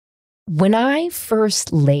When I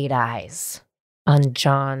first laid eyes on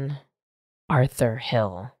John Arthur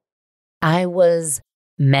Hill, I was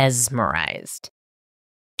mesmerized.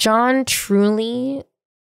 John truly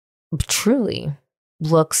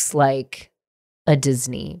looks like a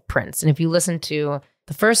Disney prince. And if you listen to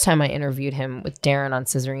the first time I interviewed him with Darren on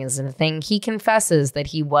Scissoring and a Thing, he confesses that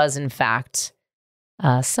he was, in fact,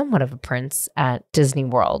 somewhat of a prince at Disney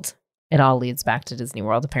World. It all leads back to Disney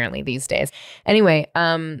World, apparently, these days. Anyway,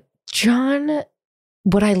 John,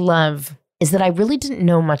 what I love is that I really didn't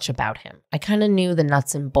know much about him. I kind of knew the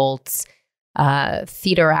nuts and bolts,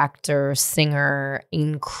 theater actor, singer,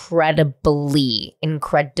 incredibly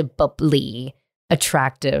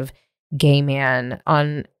attractive gay man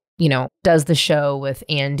on, does the show with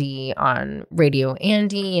Andy on Radio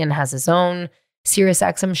Andy and has his own Sirius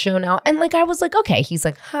XM show now. And I was like, okay, he's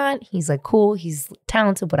hot, he's cool, he's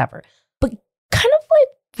talented, whatever. But kind of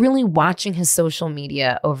really watching his social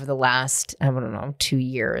media over the last, 2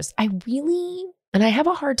 years, and I have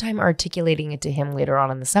a hard time articulating it to him later on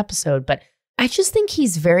in this episode, but I just think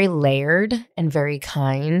he's very layered and very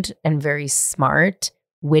kind and very smart,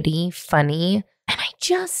 witty, funny. And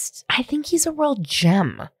I think he's a real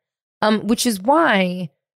gem, which is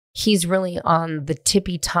why he's really on the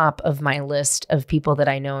tippy top of my list of people that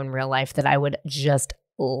I know in real life that I would just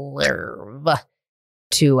love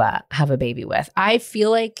to have a baby with. I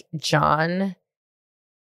feel like John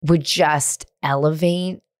would just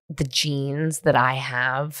elevate the genes that I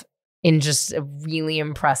have in just a really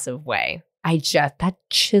impressive way. That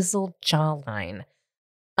chiseled jawline.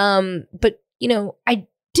 But I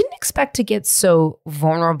didn't expect to get so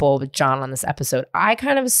vulnerable with John on this episode. I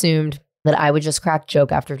kind of assumed that I would just crack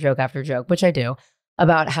joke after joke after joke, which I do,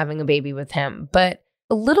 about having a baby with him. But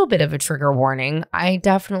a little bit of a trigger warning. I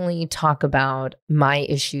definitely talk about my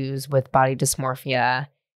issues with body dysmorphia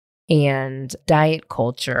and diet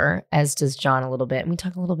culture, as does John a little bit. And we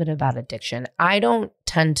talk a little bit about addiction. I don't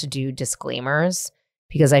tend to do disclaimers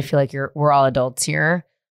because I feel like we're all adults here.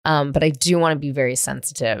 But I do want to be very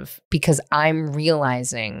sensitive because I'm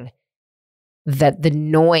realizing that the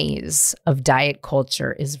noise of diet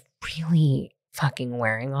culture is really fucking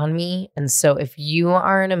wearing on me. And so if you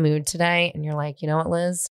are in a mood today and you're like, you know what,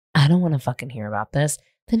 Liz, I don't want to fucking hear about this,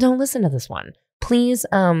 then don't listen to this one. Please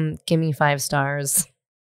give me 5 stars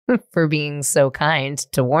for being so kind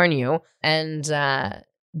to warn you. And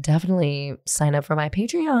definitely sign up for my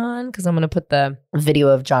Patreon because I'm going to put the video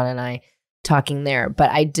of John and I talking there.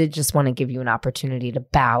 But I did just want to give you an opportunity to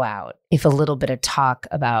bow out if a little bit of talk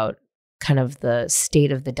about kind of the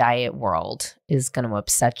state of the diet world is going to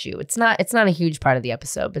upset you. It's not a huge part of the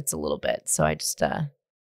episode, but it's a little bit. So I just, I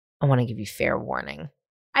want to give you fair warning.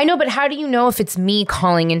 I know, but how do you know if it's me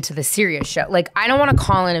calling into the Sirius show? I don't want to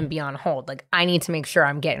call in and be on hold. I need to make sure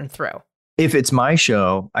I'm getting through. If it's my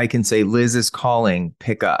show, I can say, Liz is calling,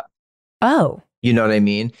 pick up. Oh. You know what I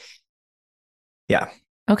mean? Yeah.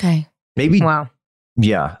 Okay. Maybe. Wow.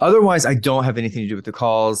 Yeah. Otherwise, I don't have anything to do with the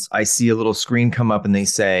calls. I see a little screen come up and they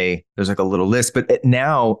say there's a little list. But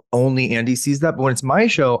now only Andy sees that. But when it's my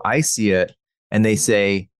show, I see it and they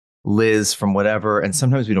say Liz from whatever. And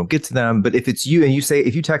sometimes we don't get to them. But if it's you and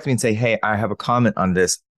if you text me and say, hey, I have a comment on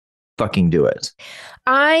this, fucking do it.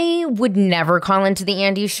 I would never call into the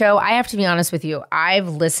Andy show. I have to be honest with you. I've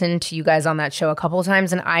listened to you guys on that show a couple of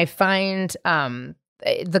times and I find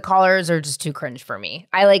the callers are just too cringe for me.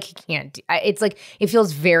 I can't. It's it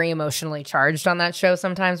feels very emotionally charged on that show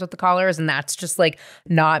sometimes with the callers, and that's just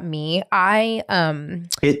not me.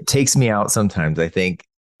 It takes me out sometimes. I think,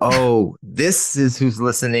 oh, this is who's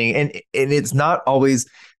listening, and it's not always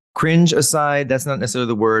cringe aside. That's not necessarily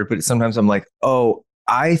the word, but sometimes I'm like, oh,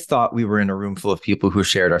 I thought we were in a room full of people who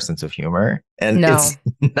shared our sense of humor, and no, it's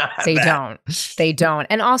not they that. don't. They don't.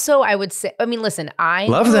 And also, I would say, listen, I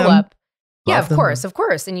love grew them. up. Yeah, Love of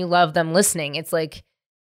course. And you love them listening. It's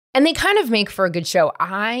and they kind of make for a good show.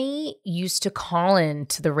 I used to call in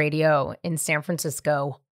to the radio in San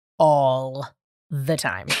Francisco all the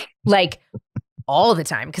time. All the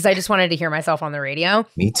time. Because I just wanted to hear myself on the radio.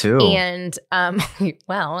 Me too. And,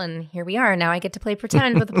 well, and here we are. Now I get to play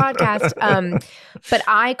pretend with the podcast. But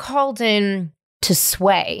I called in to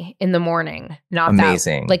Sway in the morning. Not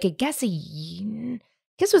amazing. That, I guess it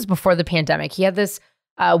was before the pandemic. He had this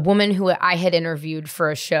woman who I had interviewed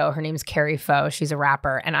for a show. Her name's Carrie Foe. She's a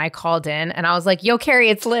rapper. And I called in and I was like, yo,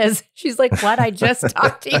 Carrie, it's Liz. She's like, what? I just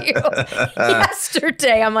talked to you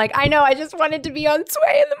yesterday. I'm like, I know. I just wanted to be on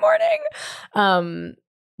Sway in the morning.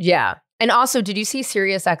 Yeah. And also, did you see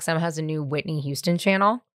Sirius XM has a new Whitney Houston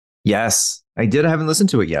channel? Yes, I did. I haven't listened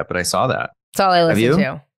to it yet, but I saw that. That's all I listen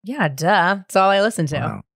to. Yeah, duh. That's all I listen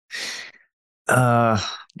to. Wow. I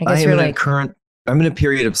guess you're I'm in a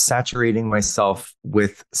period of saturating myself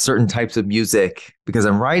with certain types of music because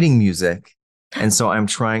I'm writing music. And so I'm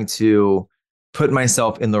trying to put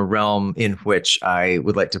myself in the realm in which I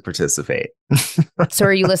would like to participate. So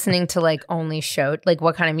are you listening to like only show, like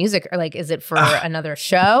what kind of music? Or like, is it for another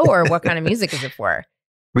show or what kind of music is it for?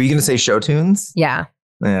 Were you going to say show tunes? Yeah.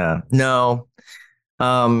 Yeah. No.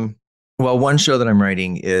 Well, one show that I'm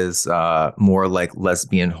writing is more like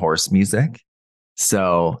lesbian horse music.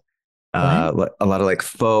 So a lot of like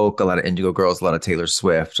folk, a lot of Indigo Girls, a lot of Taylor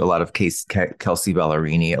Swift, a lot of Kelsey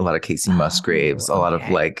Ballerini, a lot of Casey Musgraves, a lot of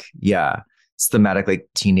like, yeah, it's thematic like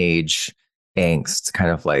teenage angst,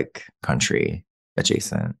 kind of like country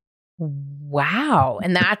adjacent. Wow.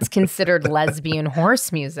 And that's considered lesbian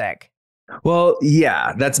horse music. Well,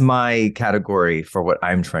 yeah, that's my category for what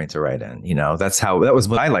I'm trying to write in. That was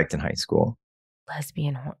what I liked in high school.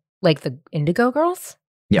 Like the Indigo Girls?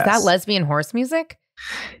 Yes. Is that lesbian horse music?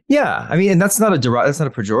 Yeah. I mean, and that's not a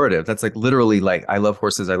pejorative. That's like literally like, I love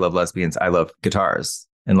horses. I love lesbians. I love guitars.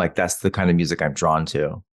 And like, that's the kind of music I'm drawn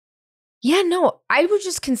to. Yeah, no, I would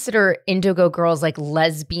just consider Indigo Girls like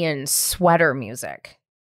lesbian sweater music.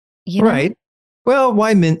 You know? Right. Well,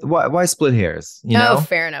 why split hairs?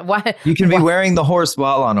 Fair enough. Why you can be wearing the horse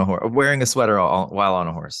while on a horse, wearing a sweater while on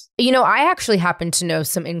a horse. I actually happen to know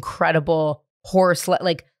some incredible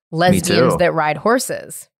like lesbians that ride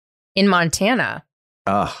horses in Montana.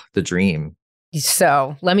 The dream.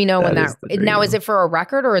 So let me know when that. Now, is it for a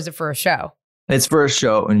record or is it for a show? It's for a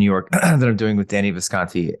show in New York that I'm doing with Danny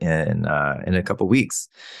Visconti in a couple weeks.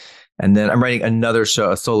 And then I'm writing another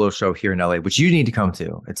show, a solo show here in LA, which you need to come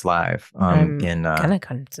to. It's live. I'm gonna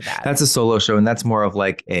come to that. That's a solo show, and that's more of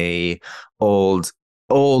like a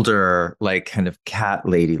older, like kind of cat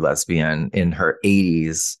lady lesbian in her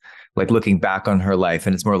 80s, like looking back on her life,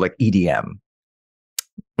 and it's more like EDM.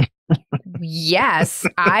 Yes,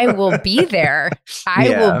 I will be there. I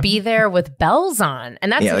will be there with bells on,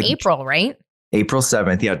 and that's in like April, right? April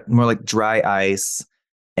 7th. Yeah, more like dry ice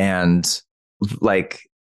and like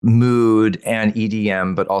mood and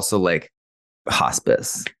EDM, but also like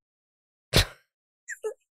hospice.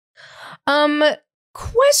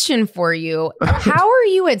 Question for you. How are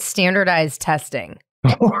you at standardized testing?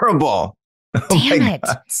 Horrible. Damn it.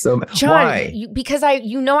 God. So John, why? Because I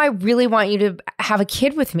really want you to have a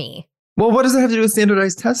kid with me. Well, what does it have to do with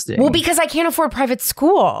standardized testing? Well, because I can't afford private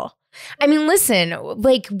school. I mean, listen,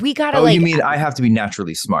 like we gotta you mean I have to be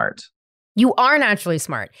naturally smart? You are naturally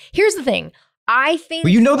smart. Here's the thing. I think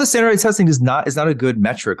the standardized testing is not a good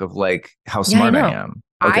metric of like how smart I am.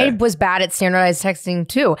 Okay. I was bad at standardized testing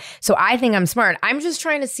too. So I think I'm smart. I'm just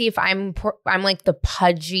trying to see if I'm like the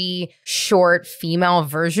pudgy, short female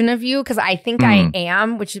version of you. Cause I think I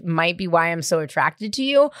am, which might be why I'm so attracted to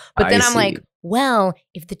you. But then I'm like, well,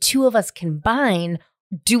 if the two of us combine,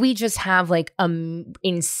 do we just have like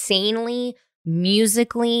insanely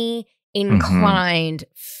musically inclined,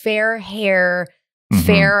 fair hair,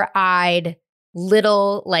 fair-eyed,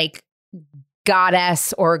 little like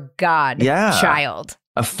goddess or god child?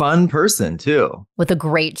 A fun person too. With a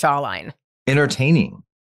great jawline. Entertaining.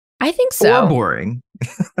 I think so. Or boring.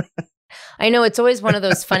 I know it's always one of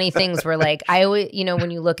those funny things where like, I always,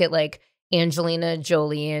 when you look at like Angelina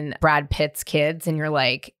Jolie and Brad Pitt's kids and you're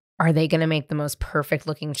like, are they going to make the most perfect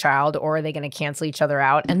looking child or are they going to cancel each other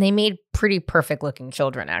out? And they made pretty perfect looking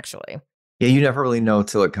children, actually. Yeah, you never really know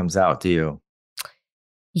till it comes out, do you?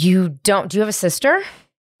 You don't. Do you have a sister?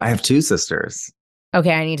 I have two sisters.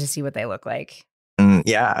 Okay, I need to see what they look like.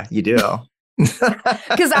 Yeah, you do.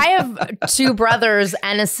 Because I have two brothers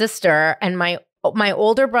and a sister, and my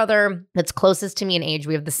older brother that's closest to me in age,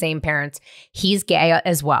 we have the same parents. He's gay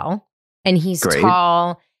as well, and he's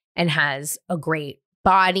tall and has a great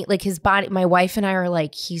body. Like his body, my wife and I are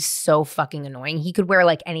like, he's so fucking annoying. He could wear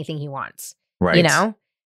like anything he wants, right?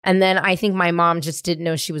 And then I think my mom just didn't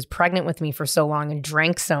know she was pregnant with me for so long and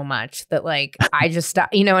drank so much that like I just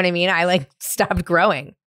stopped. You know what I mean? I like stopped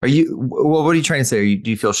growing. What are you trying to say? Do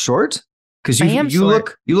you feel short? Because you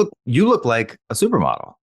look like a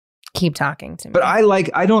supermodel. Keep talking to me. But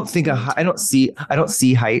I don't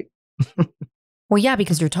see height. Well, yeah,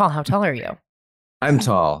 because you're tall. How tall are you? I'm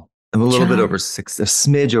tall. I'm a little bit over 6, a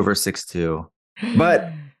smidge over 6'2".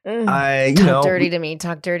 But Talk dirty to me.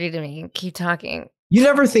 Talk dirty to me. Keep talking. You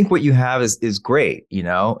never think what you have is great,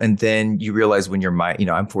 and then you realize when you're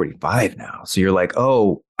I'm 45 now. So you're like,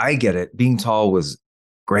 oh, I get it. Being tall was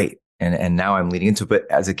great. And now I'm leading into it. But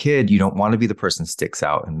as a kid, you don't want to be the person who sticks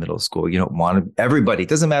out in middle school. You don't want to, everybody, it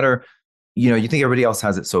doesn't matter. You think everybody else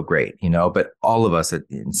has it so great, but all of us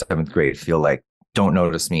in 7th grade feel like, don't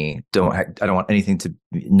notice me. I don't want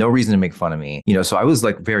no reason to make fun of me. So I was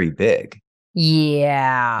like very big.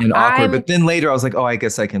 Yeah. and awkward. But then later I was like, oh, I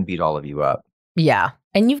guess I can beat all of you up. Yeah.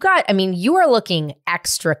 And you are looking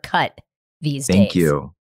extra cut these days. Thank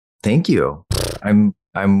you. Thank you.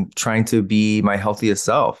 I'm trying to be my healthiest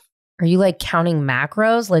self. Are you like counting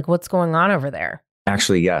macros? Like what's going on over there?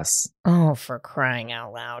 Actually, yes. Oh, for crying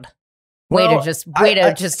out loud. Well, way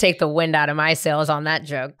to just take the wind out of my sails on that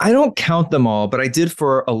joke. I don't count them all, but I did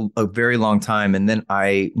for a very long time. And then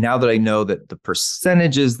now that I know that the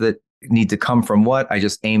percentages that need to come from what, I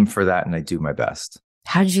just aim for that and I do my best.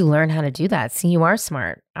 How did you learn how to do that? See, you are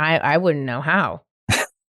smart. I wouldn't know how.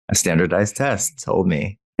 A standardized test told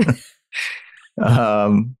me.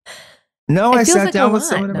 No, I sat down with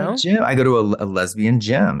someone at my gym. I go to a lesbian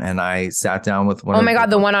gym and I sat down with one. Oh my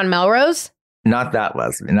God, the one on Melrose? Not that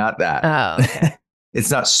lesbian, not that. Oh, okay.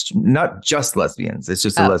 It's not just lesbians. It's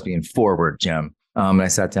just a lesbian forward gym. And I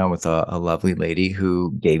sat down with a lovely lady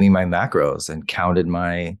who gave me my macros and counted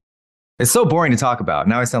my. It's so boring to talk about.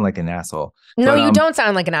 Now I sound like an asshole. No, you don't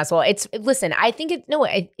sound like an asshole. Listen, I think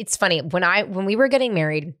it's funny. When we were getting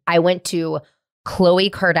married, I went to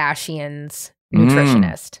Khloe Kardashian's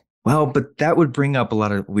nutritionist. Well, but that would bring up a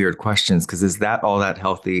lot of weird questions because is that all that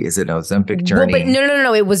healthy? Is it an Ozempic journey? Well, but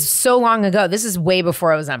no. It was so long ago. This is way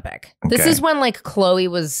before Ozempic. Okay. This is when like Khloe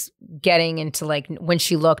was getting into like when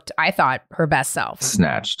she looked, I thought, her best self.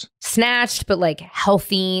 Snatched, but like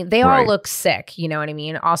healthy. They all look sick. You know what I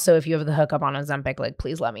mean? Also, if you have the hookup on Ozempic, like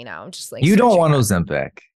please let me know. Just like you don't want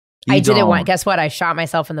Ozempic. I didn't want. Guess what? I shot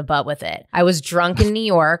myself in the butt with it. I was drunk in New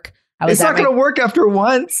York. It's not going to work after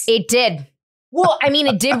once. It did. Well, I mean,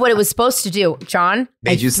 it did what it was supposed to do, John.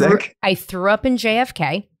 Made you sick? I threw up in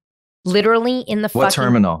JFK, literally in the what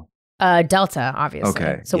terminal? Delta, obviously.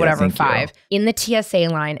 Okay. So whatever, 5. In the TSA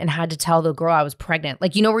line and had to tell the girl I was pregnant.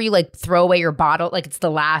 Like, you know where you like throw away your bottle? Like it's the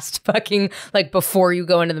last fucking, like before you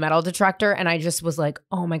go into the metal detector. And I just was like,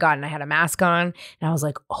 oh my God. And I had a mask on and I was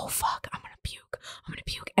like, oh fuck, I'm going to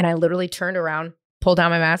puke. And I literally turned around, pulled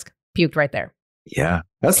down my mask, puked right there. Yeah.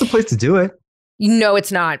 That's the place to do it. No,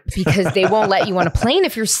 it's not, because they won't let you on a plane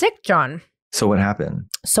if you're sick, John. So what happened?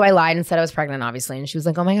 So I lied and said I was pregnant, obviously. And she was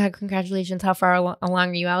like, oh my God, congratulations. How far along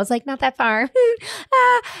are you? I was like, not that far.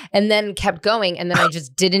 And then kept going. And then I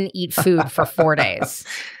just didn't eat food for 4 days.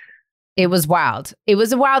 It was wild. It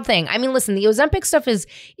was a wild thing. I mean, listen, the Ozempic stuff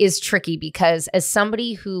is tricky because as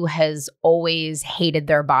somebody who has always hated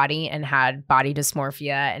their body and had body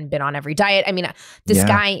dysmorphia and been on every diet. I mean, this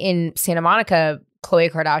guy in Santa Monica,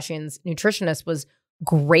 Khloe Kardashian's nutritionist, was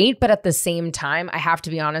great. But at the same time, I have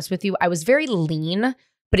to be honest with you, I was very lean,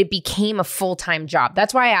 but it became a full-time job.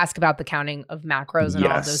 That's why I ask about the counting of macros and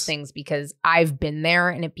all of those things, because I've been there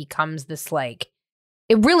and it becomes this like,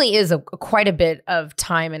 it really is quite a bit of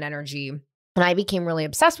time and energy. And I became really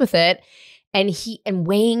obsessed with it. And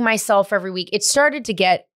weighing myself every week, it started to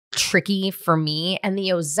get tricky for me. And the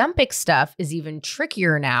Ozempic stuff is even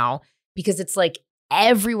trickier now because it's like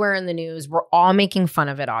everywhere in the news. We're all making fun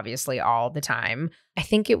of it, obviously, all the time. I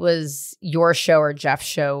think it was your show or Jeff's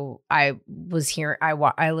show. I was here.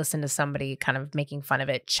 I listened to somebody kind of making fun of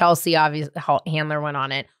it. Chelsea, obviously, Handler went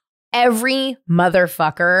on it. Every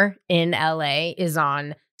motherfucker in LA is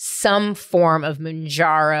on some form of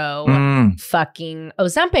Mounjaro fucking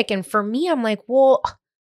Ozempic. And for me, I'm like, well,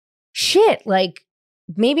 shit, like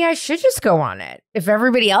maybe I should just go on it if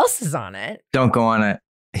everybody else is on it. Don't go on it.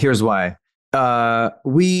 Here's why.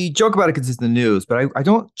 We joke about it because it's the news, but I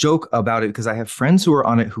don't joke about it because I have friends who are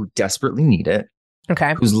on it who desperately need it.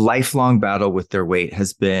 Okay. Whose lifelong battle with their weight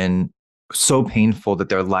has been so painful that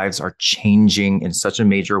their lives are changing in such a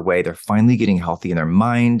major way. They're finally getting healthy in their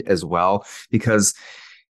mind as well, because,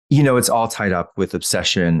 you know, it's all tied up with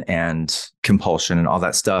obsession and compulsion and all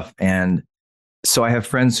that stuff. And so I have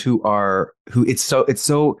friends who it's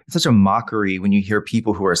such a mockery when you hear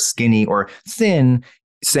people who are skinny or thin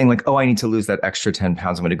saying like, oh, I need to lose that extra 10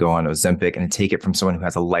 pounds. I'm going to go on Ozempic and take it from someone who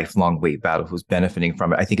has a lifelong weight battle, who's benefiting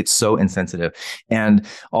from it. I think it's so insensitive. And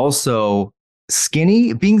also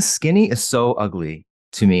being skinny is so ugly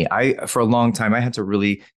to me. For a long time, I had to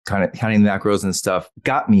really kind of counting the macros and stuff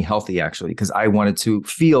got me healthy, actually, because I wanted to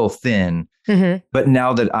feel thin. Mm-hmm. But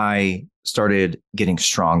now that I started getting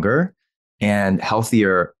stronger and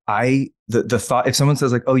healthier, the thought, if someone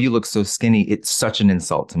says like, oh, you look so skinny, it's such an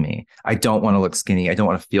insult to me. I don't want to look skinny. I don't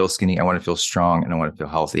want to feel skinny. I want to feel strong and I want to feel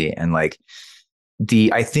healthy. And like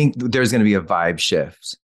I think there's going to be a vibe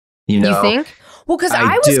shift. You know? You think? Well, because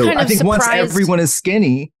I was kind of I think surprised. Once everyone is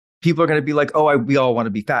skinny, people are going to be like, oh, we all want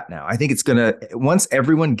to be fat now. I think it's going to, once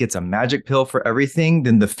everyone gets a magic pill for everything,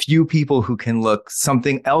 then the few people who can look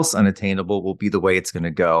something else unattainable will be the way it's going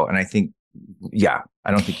to go. And I think,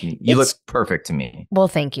 I don't think you look perfect to me. Well,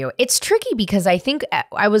 thank you. It's tricky because I think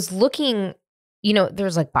I was looking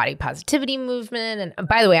there's like body positivity movement. And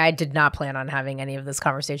by the way, I did not plan on having any of this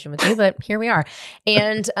conversation with you, but here we are.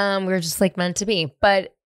 And we're just like meant to be.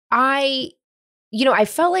 But I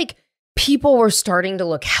felt like people were starting to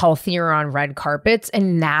look healthier on red carpets.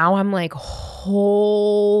 And now I'm like,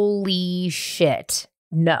 holy shit.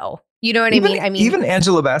 No. You know what I mean? Even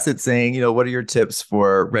Angela Bassett saying, what are your tips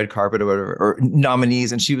for red carpet or whatever, or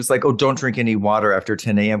nominees? And she was like, oh, don't drink any water after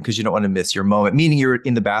 10 a.m. because you don't want to miss your moment, meaning you're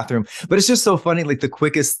in the bathroom. But it's just so funny. Like the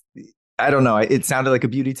quickest, I don't know. It sounded like a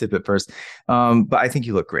beauty tip at first. But I think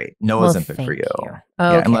you look great. No Ozempic for you. Okay.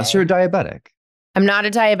 Yeah, unless you're a diabetic. I'm not a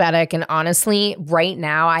diabetic. And honestly, right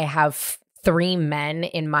now I have 3 men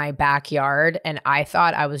in my backyard, and I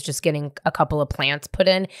thought I was just getting a couple of plants put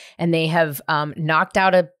in, and they have knocked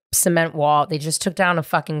out a cement wall. They just took down a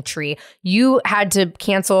fucking tree. You had to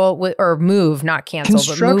move, not cancel,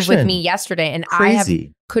 but move with me yesterday. And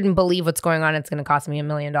Crazy. Couldn't believe what's going on. It's going to cost me $1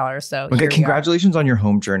 million. So okay, congratulations on your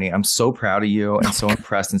home journey. I'm so proud of you and so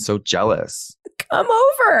impressed and so jealous. Come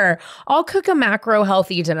over. I'll cook a macro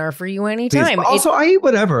healthy dinner for you anytime. Please. Also, I eat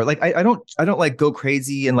whatever. Like I don't like go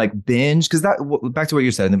crazy and like binge, because back to what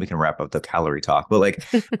you said, and then we can wrap up the calorie talk. But like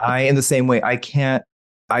I, in the same way, I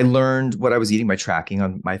learned what I was eating by tracking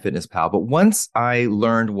on MyFitnessPal. But once I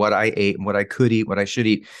learned what I ate and what I could eat, what I should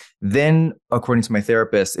eat, then according to my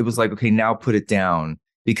therapist, it was like, okay, now put it down,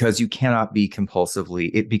 because you cannot be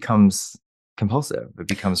it becomes compulsive. It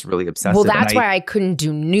becomes really obsessive. Well, that's why I couldn't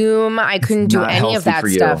do Noom. I couldn't do any of that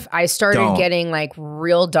stuff. I started getting like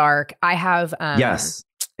real dark. I have yes.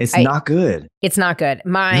 It's not good. It's not good.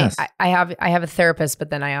 I have a therapist,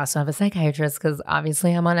 but then I also have a psychiatrist, because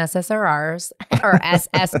obviously I'm on SSRIs or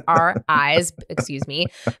SSRIs, excuse me.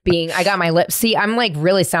 I got my lips. See, I'm like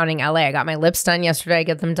really sounding LA. I got my lips done yesterday. I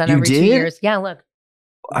get them done every 2 years. Yeah, look.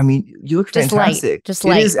 I mean, you look fantastic.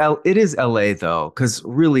 It is LA though, because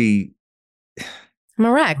really, I'm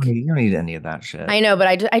a wreck. You don't need any of that shit. I know, but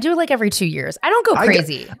I do it like every 2 years. I don't go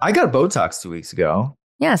crazy. I got Botox 2 weeks ago.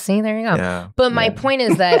 Yeah, see, there you go. Yeah, but my point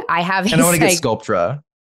is that I have and I want to get Sculptra.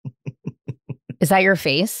 Is that your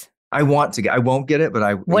face? I want to get. I won't get it,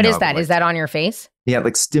 but What is that? Is that on your face? Yeah, it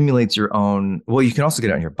like stimulates your own. Well, you can also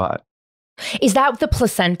get it on your butt. Is that the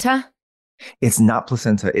placenta? It's not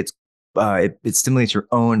placenta. It's it stimulates your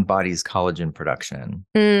own body's collagen production.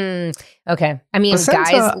 Okay. I mean,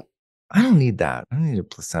 placenta, guys, I don't need that. I don't need a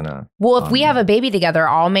placenta. Well, if we have a baby together,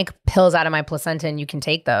 I'll make pills out of my placenta and you can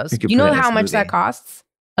take those. You know how much that costs?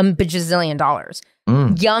 $1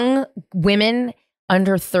 bajillion. Young women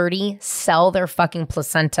under 30 sell their fucking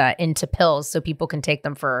placenta into pills so people can take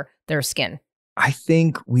them for their skin. I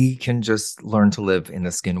think we can just learn to live in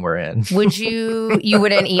the skin we're in. Would you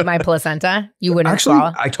wouldn't eat my placenta? You wouldn't actually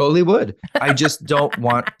swallow? I totally would. I just don't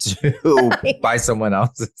want to buy someone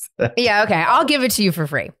else's. Yeah, okay. I'll give it to you for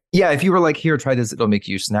free. Yeah, if you were like, here, try this, it'll make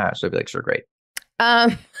you snatch. I'd be like, sure, great.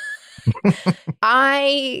 What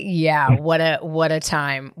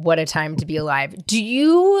a time to be alive. Do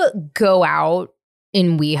you go out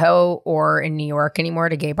in WeHo or in New York anymore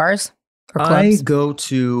to gay bars or clubs? I go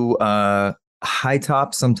to High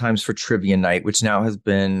Top sometimes for trivia night, which now has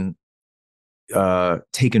been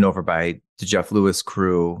taken over by the Jeff Lewis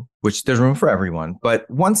crew, which there's room for everyone. But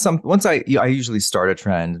once I usually start a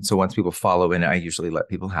trend, and so once people follow in, I usually let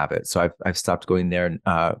people have it. So I've stopped going there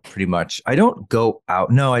pretty much. I don't go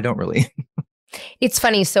out. No, I don't really. It's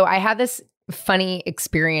funny. So I had this funny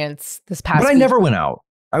experience this past week. But I never went out.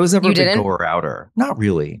 I was never a big didn't? goer outer. Not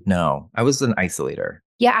really. No, I was an isolator.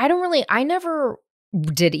 Yeah, I never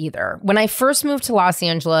did either. When I first moved to Los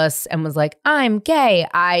Angeles and was like, I'm gay,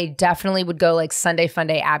 I definitely would go like Sunday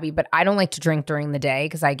Funday Abbey, but I don't like to drink during the day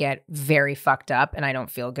because I get very fucked up and I don't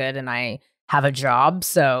feel good and I have a job.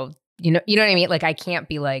 So, you know what I mean? Like I can't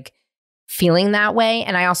be like feeling that way.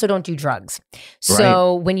 And I also don't do drugs.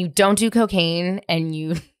 So when you don't do cocaine and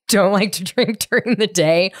you don't like to drink during the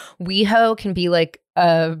day, WeHo can be like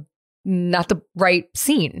not the right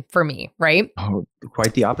scene for me, right? Oh,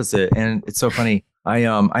 quite the opposite. And it's so funny.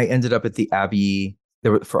 I ended up at the Abbey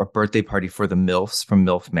for a birthday party for the MILFs from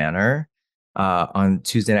MILF Manor on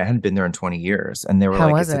Tuesday night. I hadn't been there in 20 years. And they were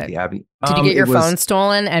like, it's at the Abbey. Did you get your phone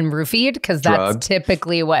stolen and roofied? Because that's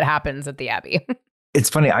typically what happens at the Abbey. It's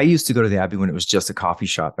funny. I used to go to the Abbey when it was just a coffee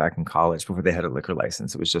shop back in college before they had a liquor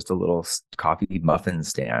license. It was just a little coffee muffin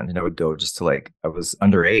stand. And I would go just to I was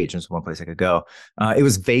underage. It was one place I could go. It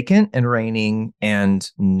was vacant and raining and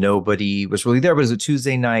nobody was really there. But it was a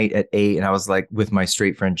Tuesday night at 8. And I was like with my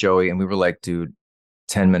straight friend, Joey. And we were like, dude,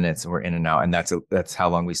 10 minutes and we're in and out. And that's how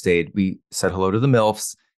long we stayed. We said hello to the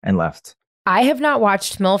MILFs and left. I have not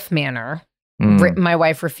watched MILF Manor. My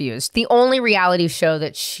wife refused. The only reality show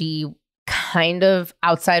that she kind of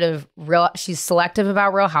outside of she's selective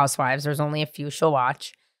about Real Housewives. There's only a few she'll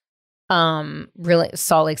watch. Really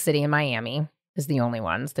Salt Lake City and Miami is the only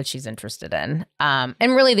ones that she's interested in. And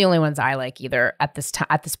really the only ones I like either at this time,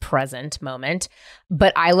 at this present moment.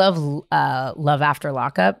 But I love Love After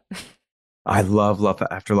Lockup. I love Love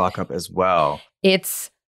After Lockup as well. It's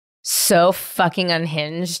so fucking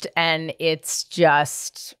unhinged, and it's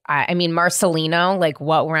just, I mean, Marcelino, like,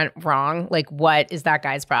 what went wrong? Like, what is that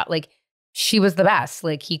guy's problem? Like, she was the best.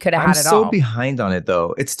 Like, he could have had it all. I'm so behind on it,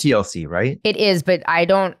 though. It's TLC, right? It is, but I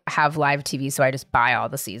don't have live TV, so I just buy all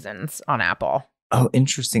the seasons on Apple. Oh,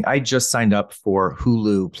 interesting. I just signed up for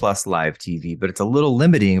Hulu plus live TV, but it's a little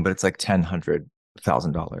limiting, but it's like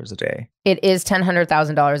 $100,000 a day. It is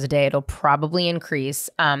 $100,000 a day. It'll probably increase.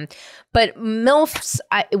 But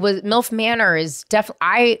MILF Manor is definitely,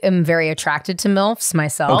 I am very attracted to MILFs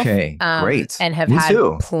myself. Okay, great. And have Me had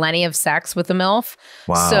too. plenty of sex with a MILF.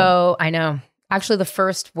 Wow. So I know. Actually, the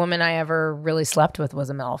first woman I ever really slept with was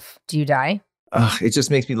a MILF. Do you die? It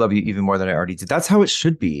just makes me love you even more than I already did. That's how it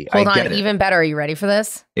should be. Hold on, even better. Are you ready for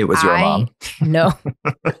this? It was your mom. No.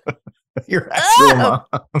 Your actual mom.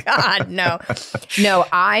 God, no. No,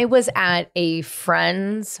 I was at a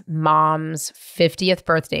friend's mom's 50th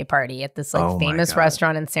birthday party at this like famous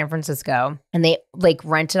restaurant in San Francisco. And they like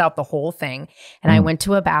rented out the whole thing. And I went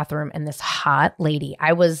to a bathroom, and this hot lady,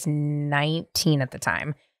 I was 19 at the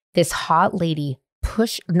time. This hot lady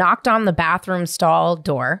knocked on the bathroom stall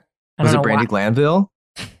door. Was it Brandy Glanville?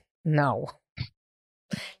 No.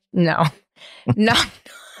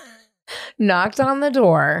 Knocked on the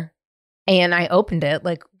door. And I opened it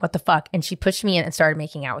like, what the fuck? And she pushed me in and started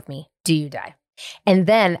making out with me. Do you die? And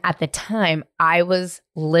then at the time, I was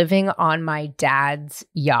living on my dad's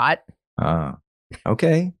yacht.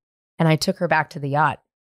 Okay. And I took her back to the yacht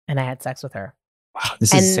and I had sex with her. Wow.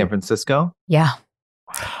 This is San Francisco? Yeah.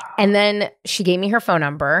 Wow. And then she gave me her phone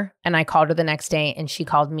number, and I called her the next day, and she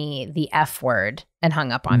called me the F word and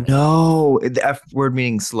hung up on me. No, the F word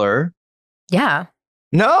meaning slur? Yeah.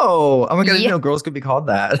 No. Oh my God, I didn't know girls could be called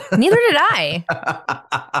that. Neither did I.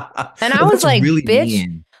 And I was like, really bitch.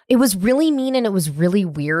 Mean. It was really mean, and it was really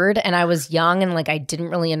weird. And I was young, and like, I didn't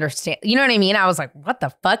really understand. You know what I mean? I was like, what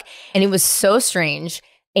the fuck? And it was so strange.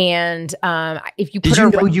 And if you put Did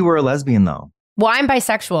you know you were a lesbian though? Well, I'm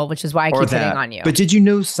bisexual, which is why I keep hitting on you. But did you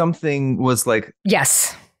know something was like...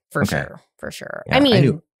 Yes, for sure. Yeah, I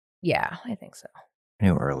mean, yeah, I think so. I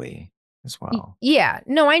knew early as well. Yeah,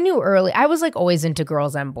 no, I knew early. I was like always into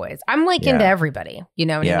girls and boys. I'm like into everybody, you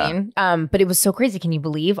know what I mean? But it was so crazy. Can you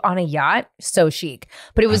believe on a yacht? So chic.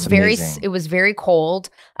 But it was it was very cold.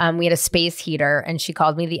 We had a space heater, and she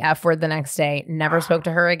called me the F word the next day. Never spoke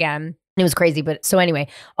to her again. It was crazy. But so anyway,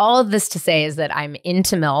 all of this to say is that I'm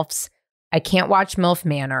into MILFs. I can't watch MILF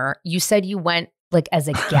Manor. You said you went like as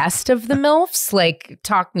a guest of the MILFs. Like,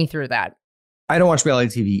 talk me through that. I don't watch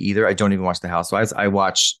reality TV either. I don't even watch The Housewives. I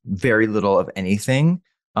watch very little of anything.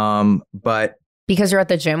 But because you're at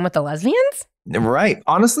the gym with the lesbians? Right.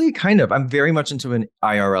 Honestly, kind of. I'm very much into an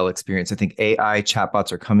IRL experience. I think AI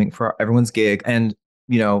chatbots are coming for everyone's gig, and,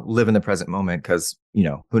 you know, live in the present moment because, you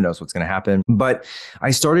know, who knows what's going to happen. But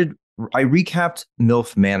I recapped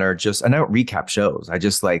MILF Manor and I don't recap shows. I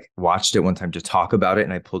just like watched it one time to talk about it,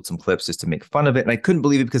 and I pulled some clips just to make fun of it. And I couldn't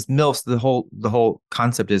believe it because MILFs, the whole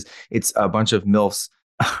concept is it's a bunch of MILFs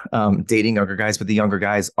dating younger guys, but the younger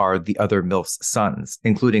guys are the other MILFs' sons,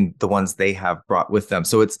 including the ones they have brought with them.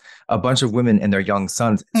 So it's a bunch of women and their young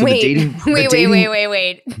sons. So wait.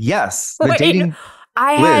 Yes.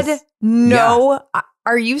 I had no... Yeah.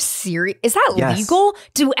 Are you serious? Is that legal?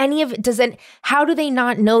 How do they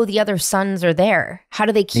not know the other sons are there? How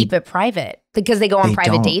do they keep it private? Because they go on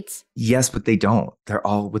private dates? Yes, but they don't. They're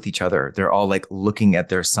all with each other. They're all like looking at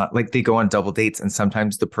their son. Like they go on double dates, and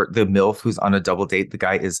sometimes the MILF who's on a double date, the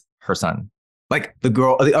guy is her son. Like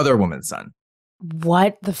the other woman's son.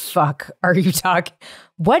 What the fuck are you talking?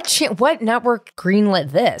 What network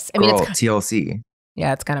greenlit this? I mean, it's TLC.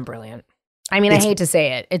 Yeah, it's kind of brilliant. I mean, I hate to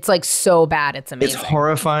say it. It's like so bad. It's amazing. It's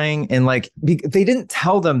horrifying. And like, they didn't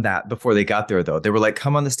tell them that before they got there, though. They were like,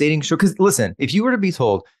 come on the dating show. Because listen, if you were to be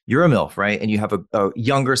told you're a MILF, right? And you have a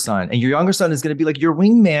younger son, and your younger son is going to be like your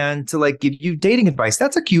wingman to like give you dating advice.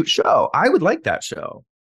 That's a cute show. I would like that show.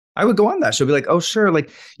 I would go on that show. Be like, oh, sure.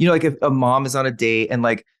 Like, you know, like if a mom is on a date and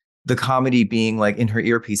like the comedy being like in her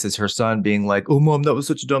earpiece is her son being like, oh, mom, that was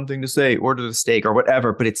such a dumb thing to say. Order the steak or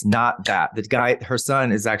whatever. But it's not that. The guy, her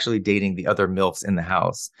son is actually dating the other MILFs in the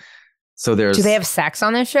house. So do they have sex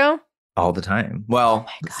on this show? All the time. Well,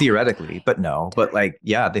 theoretically, but no. But like,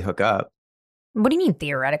 yeah, they hook up. What do you mean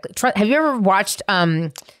theoretically? Have you ever watched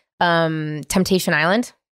Temptation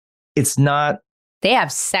Island? It's not They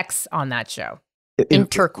have sex on that show. It-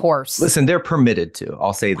 Intercourse. Listen, they're permitted to.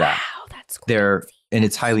 I'll say that. Wow, that's crazy. And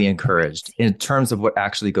it's highly encouraged. In terms of what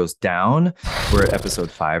actually goes down, we're at episode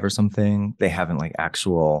 5 or something. They haven't like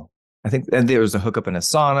actual. I think and there was a hookup in a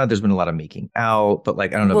sauna. There's been a lot of making out, but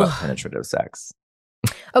like I don't know about penetrative sex.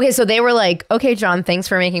 Okay, so they were like, okay, John, thanks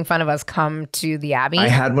for making fun of us. Come to the Abbey. I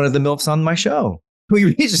had one of the MILFs on my show. We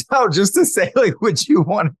reached out just to say, like, would you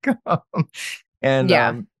want to come?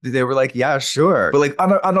 And they were like, yeah, sure. But like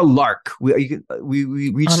on a lark, we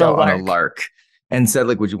reached out on a lark and said,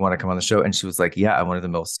 like, would you want to come on the show? And she was like, yeah. And one of the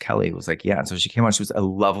MILFs, Kelly, was like, yeah. And so she came on. She was a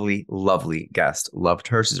lovely, lovely guest. Loved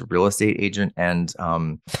her. She's a real estate agent. And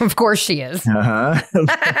of course she is. Drove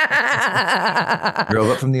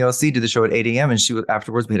up from the OC, did the show at 8 a.m. And she was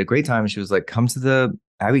afterwards, we had a great time. And she was like, come to the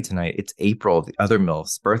Abbey tonight. It's April, the other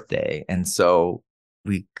MILF's birthday. And so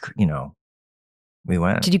we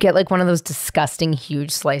went. Did you get like one of those disgusting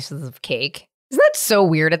huge slices of cake? Isn't that so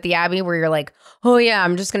weird at the Abbey where you're like, oh yeah,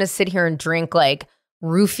 I'm just going to sit here and drink like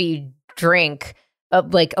roofie drink,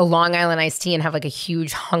 like a Long Island iced tea and have like a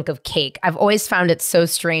huge hunk of cake. I've always found it so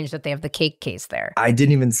strange that they have the cake case there. I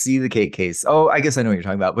didn't even see the cake case. Oh, I guess I know what you're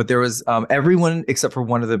talking about. But there was everyone except for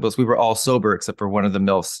one of the MILFs. We were all sober except for one of the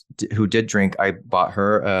MILFs who did drink. I bought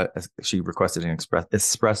her, she requested an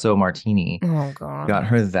espresso martini. Oh, God. Got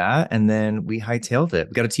her that. And then we hightailed it.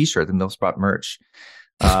 We got a t-shirt. The MILFs brought merch.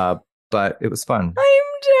 But it was fun.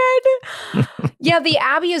 I'm dead. Yeah, the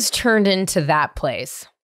Abbey has turned into that place.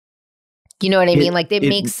 You know what I mean? Like, it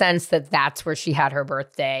makes sense that that's where she had her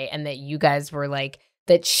birthday and that you guys were like,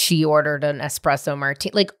 that she ordered an espresso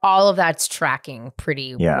martini. Like, all of that's tracking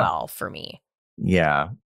pretty well for me. Yeah.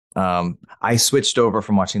 I switched over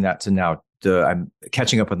from watching that to now. I'm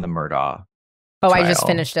catching up on the Murdaugh. Oh, trial. I just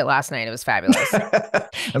finished it last night. It was fabulous.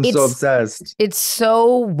 I'm so obsessed. It's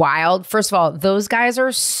so wild. First of all, those guys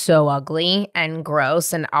are so ugly and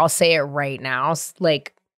gross. And I'll say it right now.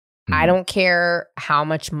 Like, I don't care how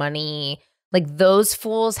much money. Like, those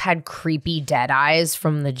fools had creepy dead eyes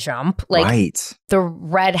from the jump. Like, the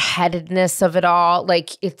redheadedness of it all. Like,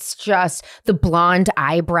 it's just the blonde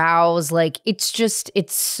eyebrows. Like, it's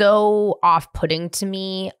so off-putting to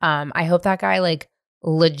me. I hope that guy, like,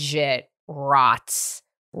 legit rots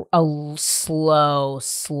a slow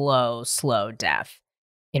death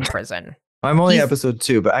in prison. I'm only episode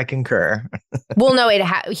 2, but I concur. Well, no,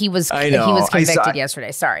 he was convicted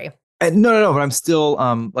yesterday. Sorry. No, but I'm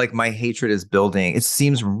still like my hatred is building. It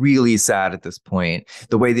seems really sad at this point.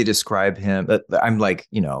 The way they describe him, I'm like,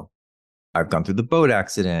 I've gone through the boat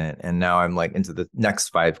accident and now I'm like into the next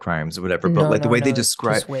 5 crimes or whatever. But the way they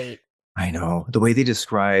describe, just wait. I know the way they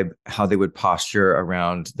describe how they would posture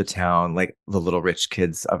around the town, like the little rich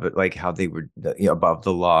kids of it, like how they were above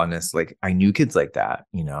the law. And it's like, I knew kids like that,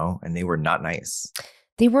 and they were not nice.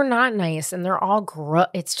 They were not nice, and they're all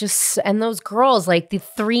it's just, and those girls, like the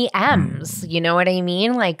 3 M's, you know what I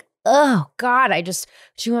mean? Like, oh God,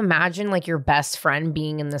 do you imagine like your best friend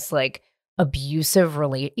being in this like abusive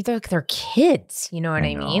relationship? They're kids, you know what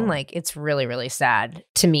I mean? Like, it's really, really sad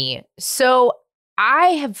to me. So I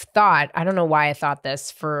have thought, I don't know why I thought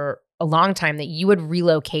this for a long time, that you had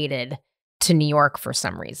relocated to New York for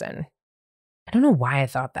some reason. I don't know why I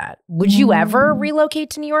thought that. Would you ever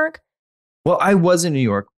relocate to New York? Well, I was in New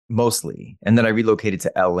York mostly, and then I relocated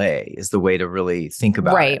to LA is the way to really think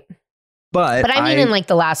about it. But I mean, in like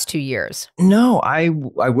the last 2 years. No, I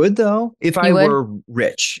would though. If I were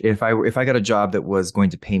rich, if I got a job that was going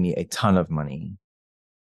to pay me a ton of money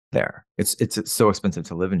there. It's so expensive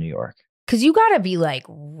to live in New York. Because you got to be like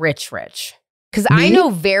rich. Because I know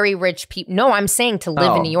very rich people. No, I'm saying to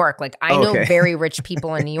live in New York. Like, I know very rich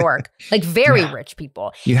people in New York. Like, very rich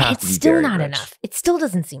people. It's still not enough. It still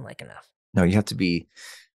doesn't seem like enough. No, you have to be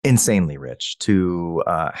insanely rich to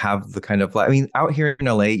have the kind of, I mean, out here in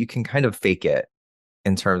LA, you can kind of fake it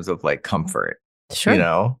in terms of like comfort. Sure.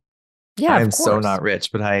 Yeah, I'm so not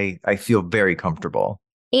rich, but I feel very comfortable.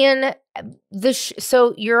 And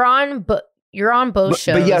so you're on both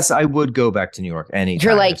shows. But yes, I would go back to New York anytime.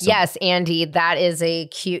 You're like, yes, Andy, that is a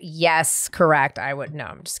cute, yes, correct. I would, no,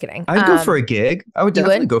 I'm just kidding. I'd go for a gig. I would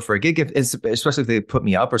definitely go for a gig, especially if they put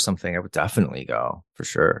me up or something. I would definitely go for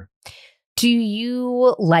sure. Do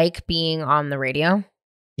you like being on the radio?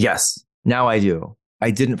 Yes, now I do. I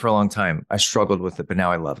didn't for a long time. I struggled with it, but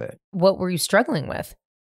now I love it. What were you struggling with?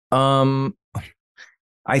 I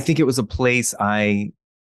think it was a place I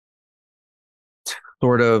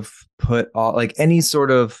sort of put all, like any sort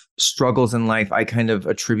of struggles in life, I kind of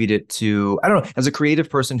attribute it to, I don't know, as a creative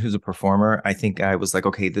person who's a performer, I think I was like,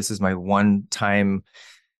 okay, this is my one time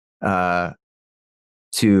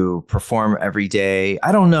to perform every day.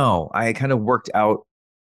 I don't know. I kind of worked out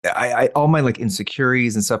all my like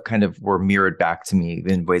insecurities and stuff kind of were mirrored back to me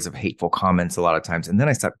in ways of hateful comments a lot of times. And then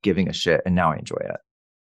I stopped giving a shit and now I enjoy it.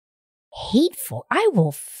 Hateful. I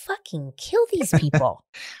will fucking kill these people.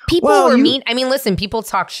 People Well, were you- mean. I mean, listen, people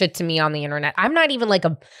talk shit to me on the internet. I'm not even like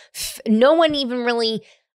no one even really,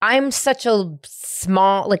 I'm such a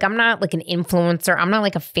small, like, I'm not like an influencer. I'm not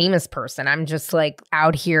like a famous person. I'm just like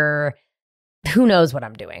out here. Who knows what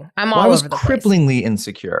I'm doing? I'm all I was over the place. cripplingly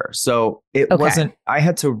insecure. So it Okay. wasn't, I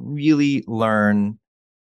had to really learn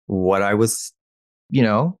what I was, you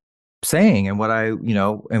know, saying and what I, you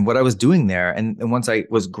know, and what I was doing there. And once I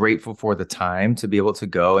was grateful for the time to be able to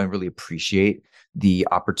go and really appreciate the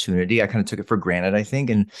opportunity, I kind of took it for granted, I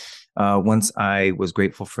think. And once I was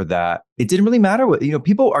grateful for that, it didn't really matter what, you know,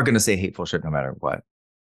 people are going to say hateful shit no matter what.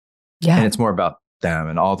 Yeah. And it's more about them,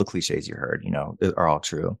 and all the cliches you heard, you know, are all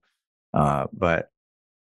true. But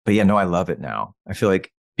yeah, no, I love it now. I feel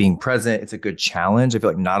like being present, it's a good challenge. I feel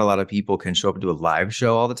like not a lot of people can show up and do a live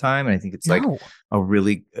show all the time. And I think it's like a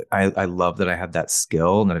really, I love that I have that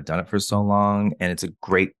skill and that I've done it for so long. And it's a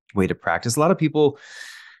great way to practice. A lot of people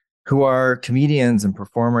who are comedians and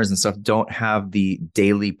performers and stuff don't have the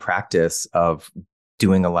daily practice of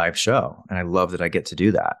doing a live show. And I love that I get to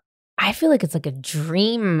do that. I feel like it's like a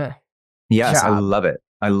dream. Yes, job. I love it.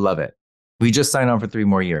 I love it. We just signed on for 3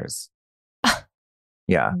 more years.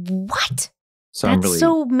 Yeah. What? So That's I'm really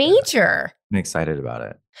so major. I'm excited about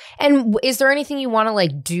it. And is there anything you want to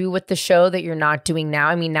like do with the show that you're not doing now?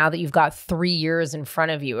 I mean, now that you've got 3 years in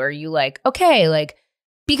front of you, are you like, okay, like,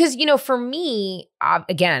 because, you know, for me,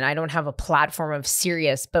 again, I don't have a platform of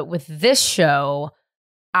Sirius, but with this show,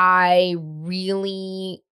 I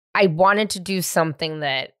wanted to do something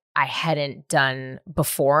that I hadn't done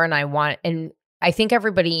before. And I think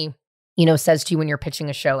everybody, you know, says to you when you're pitching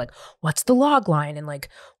a show, like, what's the log line? And like,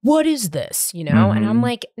 what is this? You know? Mm-hmm. And I'm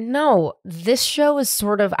like, no, this show is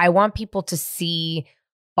sort of, I want people to see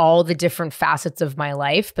all the different facets of my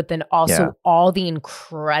life, but then also all the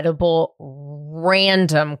incredible,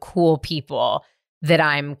 random, cool people that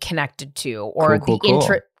I'm connected to, or the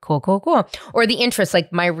interest. Cool. Or the interest,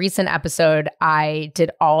 like my recent episode, I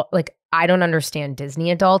did all, like, I don't understand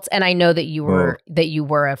Disney adults. And I know that you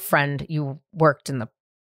were a friend, you worked in the,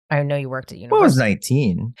 I know you worked at Universal. Well, I was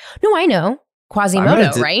 19. No, I know.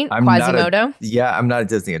 Quasimodo, right? Quasimodo. Yeah, I'm not a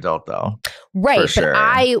Disney adult though. Right. Sure.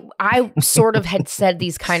 But I sort of had said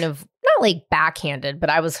these kind of, not like backhanded, but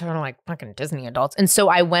I was kind of like fucking Disney adults. And so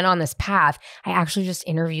I went on this path. I actually just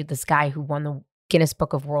interviewed this guy who won the Guinness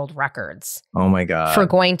Book of World Records. Oh my God. For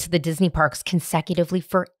going to the Disney parks consecutively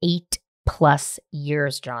for 8+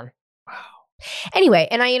 years, John. Wow. Anyway,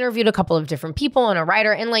 and I interviewed a couple of different people and a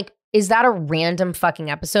writer, and like, is that a random fucking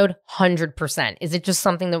episode? 100%. Is it just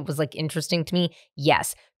something that was like interesting to me?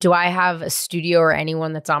 Yes. Do I have a studio or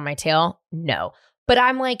anyone that's on my tail? No. But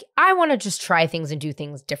I'm like, I want to just try things and do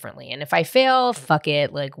things differently. And if I fail, fuck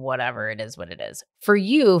it, like whatever, it is what it is. For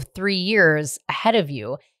you, 3 years ahead of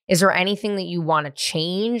you, is there anything that you want to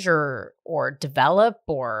change or develop,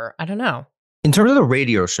 or I don't know? In terms of the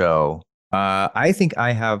radio show, I think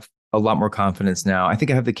I have a lot more confidence now. I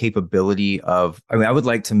think I have the capability of, I mean, I would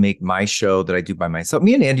like to make my show that I do by myself.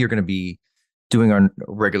 Me and Andy are going to be doing our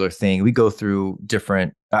regular thing. We go through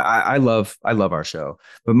different, I love our show,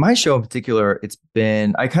 but my show in particular, it's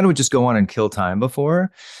been, I kind of would just go on and kill time before,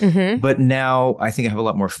 but now I think I have a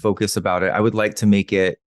lot more focus about it. I would like to make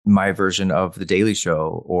it my version of The Daily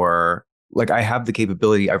Show, or like I have the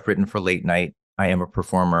capability. I've written for late night. I am a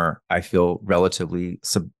performer. I feel relatively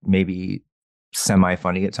maybe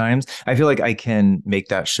semi-funny at times. I feel like I can make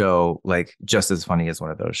that show like just as funny as one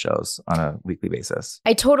of those shows on a weekly basis.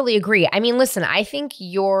 I totally agree. I mean, listen, I think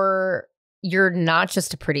you're not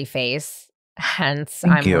just a pretty face. Hence,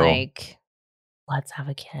 Thank you. Like, let's have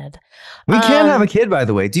a kid. We can have a kid, by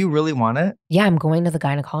the way. Do you really want it? Yeah, I'm going to the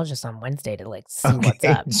gynecologist on Wednesday to like see what's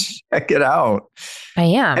up. Check it out. I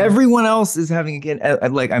am. Everyone else is having a kid.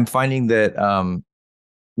 Like I'm finding that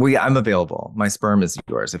well, yeah, I'm available. My sperm is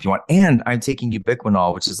yours if you want. And I'm taking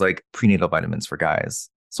ubiquinol, which is like prenatal vitamins for guys.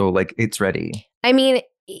 So like it's ready. I mean,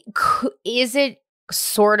 is it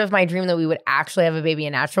sort of my dream that we would actually have a baby a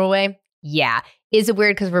natural way? Yeah. Is it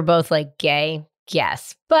weird because we're both like gay?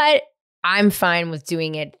 Yes. But I'm fine with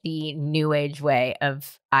doing it the new age way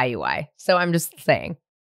of IUI. So I'm just saying.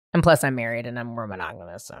 And plus I'm married and more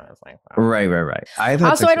monogamous. So I was like, wow. Right. I've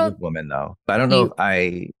had sex with a woman though. But I don't know if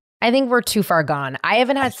I think we're too far gone. I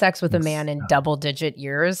haven't had sex with a man in double-digit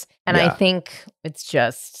years. And I think it's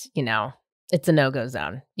just, you know, it's a no-go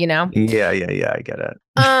zone, you know? Yeah, I get it.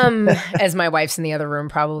 As my wife's in the other room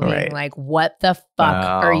probably being like, what the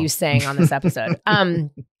fuck are you saying on this episode?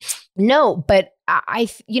 No, but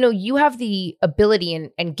you have the ability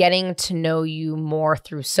and getting to know you more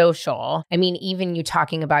through social. I mean, even you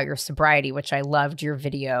talking about your sobriety, which I loved your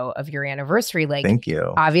video of your anniversary. Like, Thank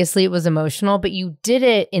you. obviously it was emotional, but you did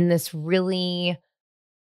it in this really,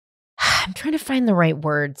 I'm trying to find the right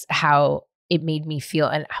words, how it made me feel.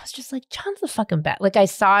 And I was just like, John's the fucking best. Like I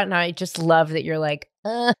saw it and I just love that you're like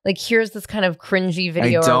here's this kind of cringy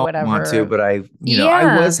video or whatever. I don't want to, but I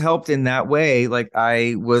was helped in that way. Like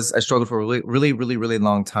I struggled for a really, really, really, really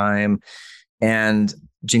long time. And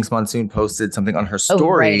Jinx Monsoon posted something on her story. Oh,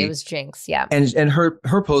 right. It was Jinx. Yeah. And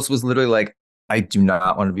her post was literally like, I do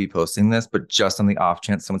not want to be posting this, but just on the off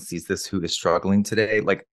chance someone sees this who is struggling today,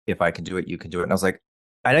 like if I can do it, you can do it. And I was like,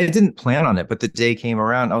 and I didn't plan on it, but the day came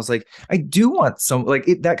around. I was like, I do want some like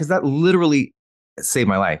that, because that literally saved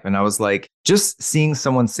my life. And I was like, just seeing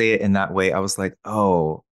someone say it in that way, I was like,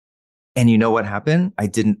 oh. And you know what happened? I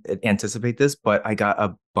didn't anticipate this, but I got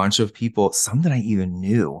a bunch of people, some that I even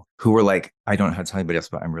knew, who were like, I don't know how to tell anybody else,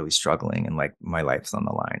 but I'm really struggling and like my life's on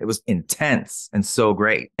the line. It was intense and so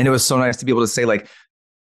great. And it was so nice to be able to say, like,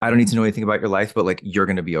 I don't need to know anything about your life, but like, you're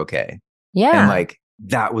going to be okay. Yeah. And like,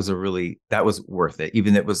 that was worth it.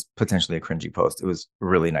 Even if it was potentially a cringy post, it was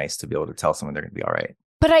really nice to be able to tell someone they're going to be all right.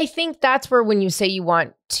 But I think that's where when you say you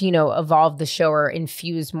want to, evolve the show or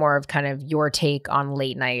infuse more of kind of your take on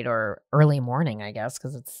late night or early morning, I guess,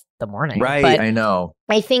 because it's the morning. Right. But I know.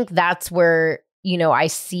 I think that's where, I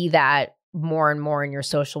see that more and more in your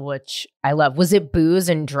social, which I love. Was it booze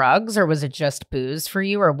and drugs or was it just booze for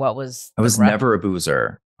you or what was? I was never a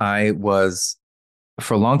boozer.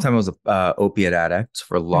 For a long time, I was a opiate addict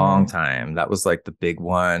for a long time. That was like the big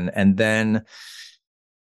one. And then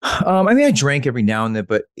I drank every now and then,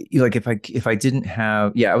 but like if I didn't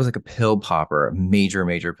have, I was like a pill popper, a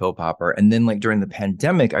major pill popper. And then like during the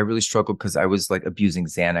pandemic, I really struggled because I was like abusing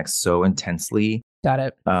Xanax so intensely. Got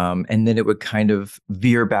it. And then it would kind of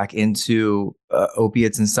veer back into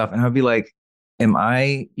opiates and stuff. And I'd be like,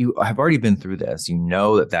 you have already been through this. You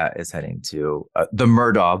know that is heading to the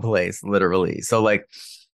Murdaugh place, literally. So like,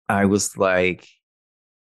 I was like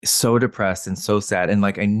so depressed and so sad. And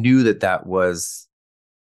like, I knew that was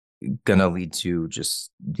gonna lead to just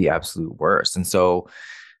the absolute worst. And so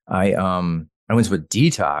I went to a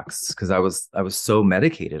detox because I was so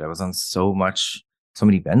medicated. I was on so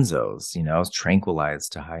many benzos, I was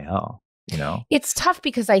tranquilized to high hell, It's tough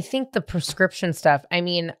because I think the prescription stuff,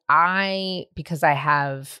 because I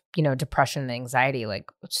have, depression and anxiety,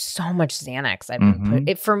 like so much Xanax I've been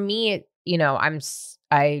put for me,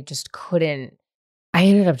 I just couldn't. I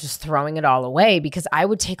ended up just throwing it all away because I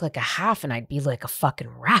would take like a half and I'd be like a fucking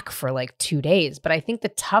wreck for like 2 days. But I think the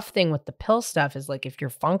tough thing with the pill stuff is like if you're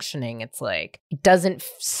functioning, it's like it doesn't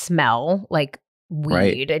smell like weed.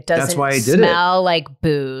 Right. It doesn't That's why I did smell like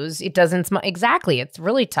booze. It doesn't smell. Exactly. It's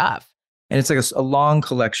really tough. And it's like a long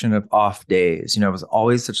collection of off days. I was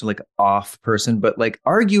always such a like off person, but like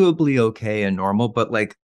arguably okay and normal. But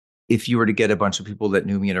like if you were to get a bunch of people that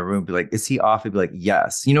knew me in a room, be like, is he off? I'd be like,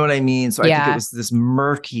 yes. You know what I mean? So I think it was this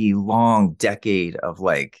murky, long decade of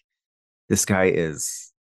like, this guy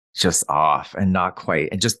is just off and not quite,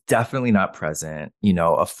 and just definitely not present,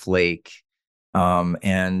 a flake. But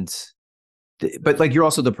like, you're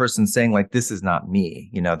also the person saying like, this is not me,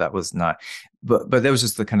 that was not, but that was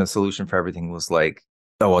just the kind of solution for everything was like,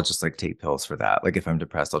 oh, I'll just like take pills for that. Like if I'm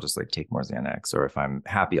depressed, I'll just like take more Xanax, or if I'm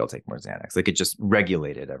happy, I'll take more Xanax. Like it just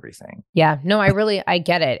regulated everything. Yeah, no, I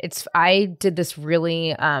get it. I did this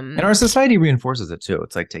really, and our society reinforces it too.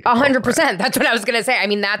 It's like take 100%. That's what I was going to say. I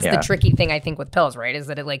mean, that's the tricky thing I think with pills, right? Is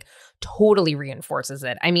that it like totally reinforces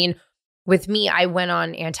it. I mean, with me, I went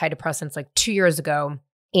on antidepressants like 2 years ago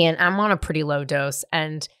and I'm on a pretty low dose.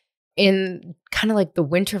 And in kind of like the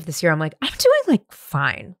winter of this year, I'm like, I'm doing like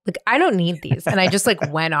fine. Like I don't need these. And I just like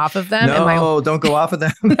went off of them. No, don't go off of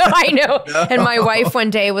them. No, I know. No. And my wife one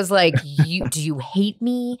day was like, do you hate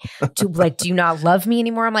me? Do you not love me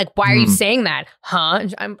anymore? I'm like, why are you saying that? Huh?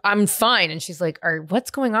 I'm fine. And she's like,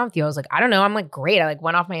 what's going on with you? I was like, I don't know. I'm like, great. I like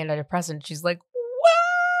went off my antidepressant. She's like,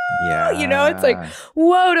 yeah, it's like,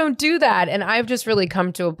 whoa, don't do that. And I've just really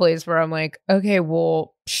come to a place where I'm like, okay,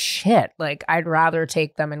 well, shit. Like I'd rather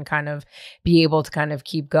take them and kind of be able to kind of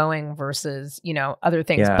keep going versus, other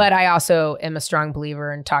things. Yeah. But I also am a strong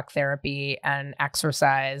believer in talk therapy and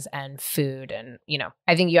exercise and food. And,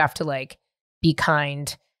 I think you have to like be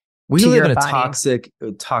kind. We to live your in a body.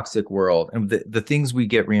 toxic world. And the things we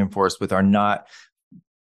get reinforced with are not,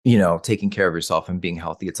 taking care of yourself and being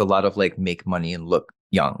healthy. It's a lot of like make money and look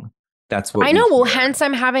young. That's what I know. Well, hence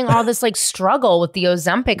I'm having all this like struggle with the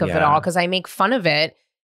Ozempic of it all because I make fun of it.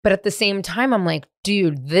 But at the same time, I'm like,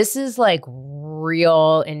 dude, this is like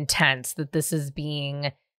real intense that this is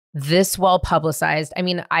being this well publicized. I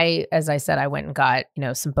mean, as I said, I went and got,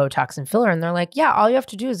 some Botox and filler, and they're like, yeah, all you have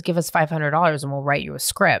to do is give us $500 and we'll write you a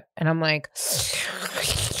script. And I'm like, it's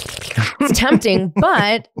tempting,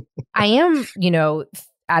 but I am,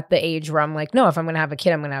 at the age where I'm like, no, if I'm going to have a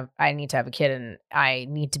kid, I need to have a kid, and I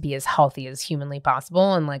need to be as healthy as humanly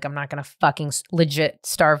possible. And like, I'm not going to fucking legit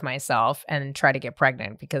starve myself and try to get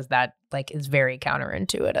pregnant, because that like is very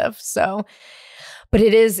counterintuitive. So, but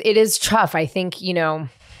it is tough. I think, you're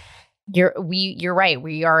right.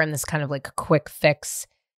 We are in this kind of like quick fix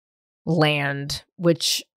land,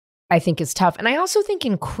 which I think is tough. And I also think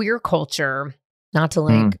in queer culture, not to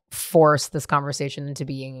like force this conversation into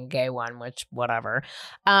being a gay one, which whatever.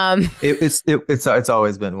 It's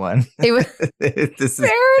always been one. It was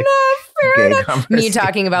fair enough. Me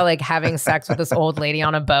talking about like having sex with this old lady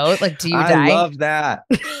on a boat. Like, do you die? I love that.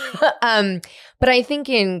 But I think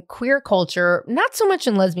in queer culture, not so much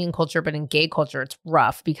in lesbian culture, but in gay culture, it's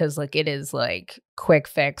rough, because like it is like quick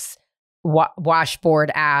fix,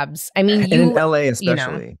 washboard abs. I mean, and in LA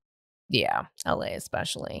especially. Yeah, LA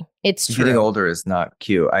especially. It's true. Getting older is not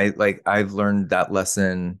cute. I've learned that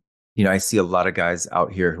lesson. I see a lot of guys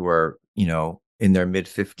out here who are, in their mid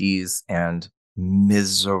 50s and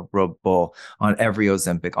miserable on every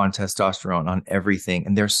Ozempic, on testosterone, on everything.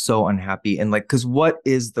 And they're so unhappy. And like, because what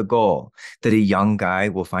is the goal? That a young guy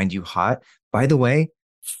will find you hot? By the way,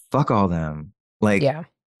 fuck all them. Like, yeah.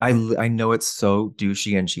 I know it's so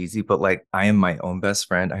douchey and cheesy, but like, I am my own best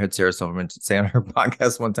friend. I heard Sarah Silverman say on her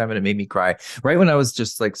podcast one time, and it made me cry right when I was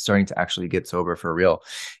just like starting to actually get sober for real.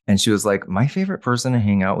 And she was like, my favorite person to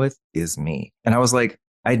hang out with is me. And I was like,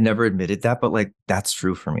 I'd never admitted that, but like, that's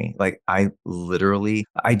true for me. Like, I'm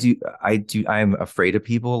afraid of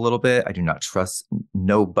people a little bit. I do not trust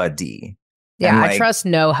nobody. Yeah, like, I trust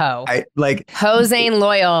no hoe. Hoes ain't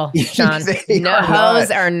loyal, Sean.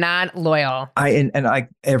 Hoes are not loyal.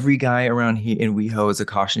 Every guy around here in WeHo is a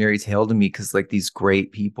cautionary tale to me, because like these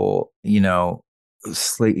great people, the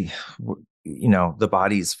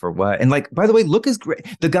bodies for what? And like, by the way, look is great.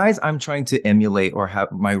 The guys I'm trying to emulate or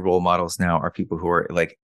have my role models now are people who are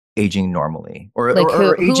like aging normally, or like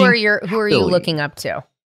or who are you looking up to?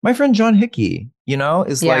 My friend John Hickey,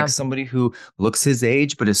 is like somebody who looks his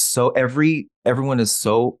age, but is so everyone is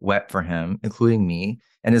so wet for him, including me,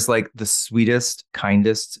 and is like the sweetest,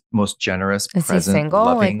 kindest, most generous, is present, he single?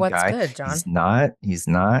 loving like, what's guy. Good, John? He's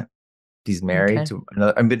not. He's married to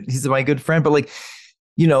another. I mean, he's my good friend, but like,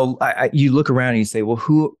 you look around and you say, well,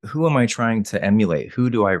 who am I trying to emulate? Who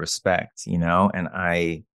do I respect? And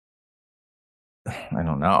I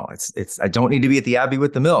don't know. I don't need to be at the Abbey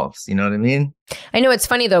with the MILFs. You know what I mean? I know it's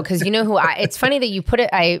funny though, because it's funny that you put it.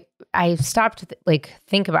 I stopped to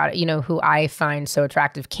think about it. Who I find so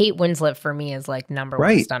attractive. Kate Winslet for me is like number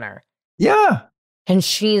one stunner. Yeah. And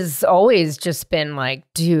she's always just been like,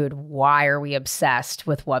 dude, why are we obsessed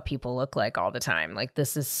with what people look like all the time? Like,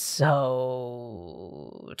 this is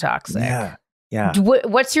so toxic. Yeah. Yeah.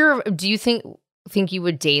 Do you think you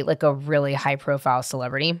would date like a really high profile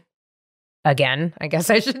celebrity? Again, I guess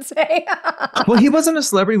I should say. Well, he wasn't a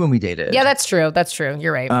celebrity when we dated. Yeah, that's true. That's true.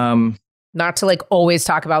 You're right. Not to like always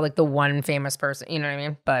talk about like the one famous person, you know what I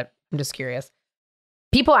mean? But I'm just curious.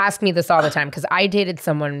 People ask me this all the time, because I dated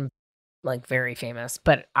someone like very famous,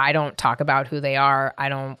 but I don't talk about who they are. I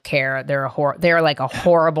don't care. They're like a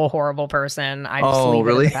horrible, horrible person. I just leave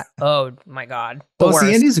really? It at that. Oh my God.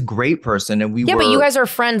 See, Andy's a great person, and but you guys are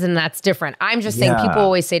friends, and that's different. I'm just saying, people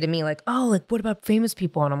always say to me like, oh, like what about famous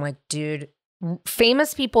people? And I'm like, dude,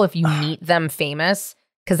 famous people, if you meet them famous,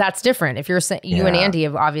 because that's different. If you and Andy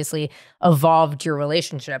have obviously evolved your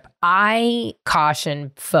relationship, I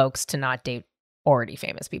caution folks to not date already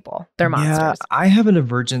famous people. They're monsters. Yeah, I have an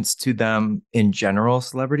avergence to them in general,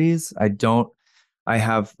 celebrities. I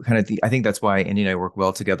have kind of I think that's why Andy and I work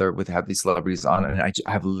well together with have these celebrities on, and I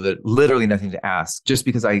have literally nothing to ask, just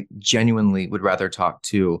because I genuinely would rather talk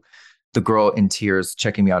to the girl in tears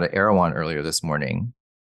checking me out at Erewhon earlier this morning.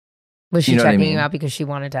 Was she checking you out because she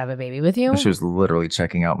wanted to have a baby with you? She was literally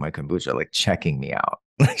checking out my kombucha, like checking me out.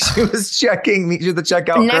 She was checking me. She was the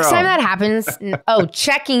checkout Next girl. time that happens,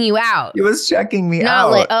 checking you out. She was checking me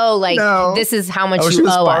out. This is how much she you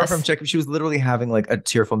was owe far us. From checking. She was literally having like a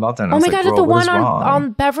tearful meltdown. Oh my God, at the one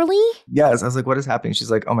on Beverly? Yes. I was like, what is happening?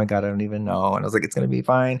 She's like, oh my God, I don't even know. And I was like, it's going to be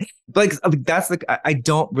fine. Like, that's like, I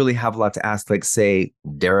don't really have a lot to ask, like, say,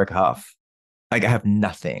 Derek Huff. Like, I have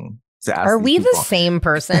nothing to ask. Are we the same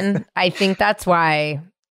person? I think that's why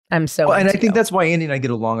I'm so and I think that's why Andy and I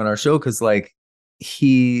get along on our show, because like,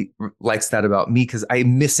 he likes that about me, because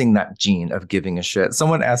I'm missing that gene of giving a shit.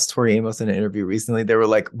 Someone asked Tori Amos in an interview recently, they were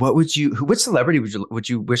like, which celebrity would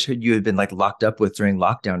you wish you had been like locked up with during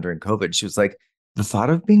lockdown during COVID? She was like, the thought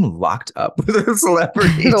of being locked up with a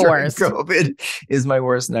celebrity The during worst. COVID is my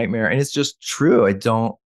worst nightmare. And it's just true. I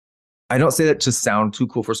don't say that to sound too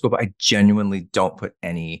cool for school, but I genuinely don't put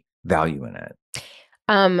any value in it.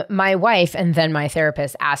 My wife and then my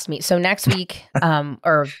therapist asked me, so next week,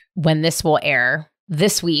 or when this will air,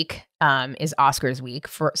 this week is Oscars week.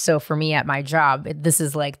 So for me at my job, this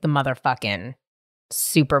is like the motherfucking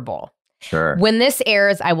Super Bowl. Sure. When this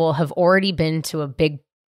airs, I will have already been to a big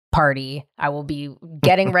party. I will be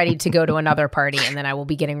getting ready to go to another party, and then I will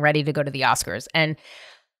be getting ready to go to the Oscars. And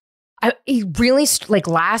it really, like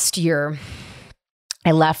last year,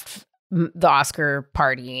 I left the Oscar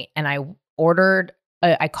party and I ordered.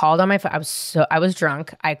 I called on my phone. I was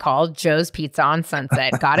drunk. I called Joe's Pizza on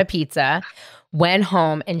Sunset, got a pizza, went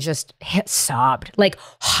home and just sobbed, like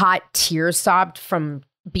hot tears sobbed from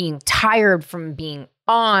being tired, from being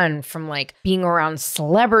on, from like being around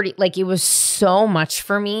celebrity. Like it was so much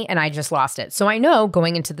for me and I just lost it. So I know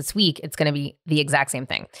going into this week, it's going to be the exact same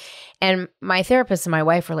thing. And my therapist and my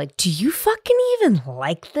wife were like, do you fucking even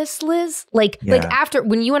like this, Liz? Like after,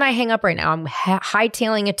 when you and I hang up right now, I'm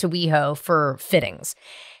hightailing it to WeHo for fittings.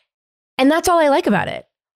 And that's all I like about it.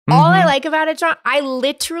 All I like about it, John, I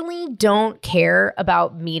literally don't care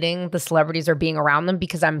about meeting the celebrities or being around them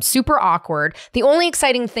because I'm super awkward. The only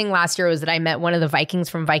exciting thing last year was that I met one of the Vikings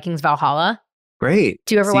from Vikings Valhalla. Great.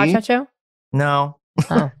 Do you ever watch that show? No.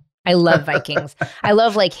 Oh, I love Vikings. I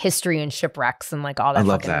love like history and shipwrecks and like all that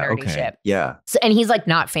fucking nerdy shit. Yeah. So, and he's like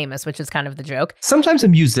not famous, which is kind of the joke. Sometimes a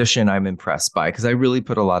musician I'm impressed by because I really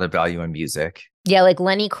put a lot of value on music. Yeah, like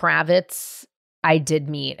Lenny Kravitz. I did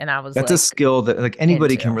meet and I was That's like, a skill that like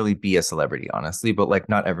anybody can really be a celebrity, honestly, but like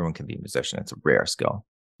not everyone can be a musician. It's a rare skill.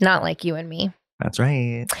 Not like you and me. That's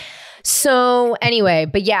right. So anyway,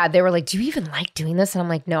 but yeah, they were like, do you even like doing this? And I'm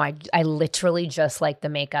like, no, I literally just like the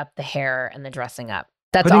makeup, the hair, and the dressing up.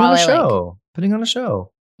 That's Putting all on a I show. like. Putting on a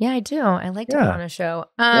show. Yeah, I do. I like to put on a show.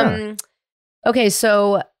 Yeah. Okay,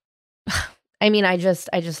 so I mean, I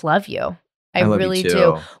just love you. I really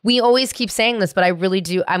do. We always keep saying this, but I really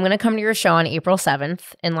do. I'm going to come to your show on April 7th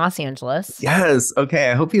in Los Angeles. Yes.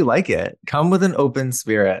 Okay. I hope you like it. Come with an open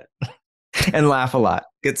spirit and laugh a lot.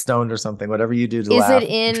 Get stoned or something, whatever you do to laugh. Is it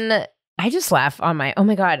in, I just laugh on my, oh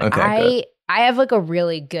my God. Okay, I have like a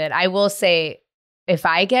really good, I will say, if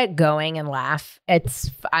I get going and laugh,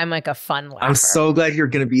 I'm like a fun laugher. I'm so glad you're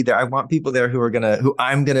going to be there. I want people there who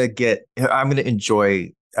I'm going to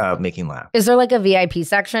enjoy making laugh. Is there like a VIP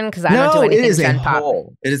section? Because I don't do anything. It is Gen a Pop.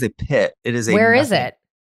 hole. It is a pit. It is a Where nothing. is it?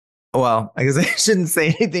 Well, I guess I shouldn't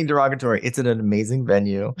say anything derogatory. It's at an amazing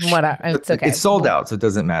venue. It's okay. It's sold out, so it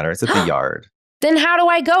doesn't matter. It's at the Yard. Then how do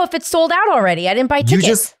I go if it's sold out already? I didn't buy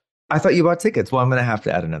tickets. I thought you bought tickets. Well, I'm going to have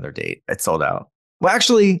to add another date. It's sold out. Well,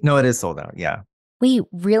 actually, no, it is sold out. Yeah. Wait,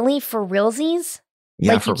 really? For realsies?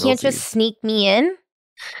 Yeah, like you can't just sneak me in?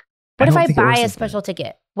 What if I buy a special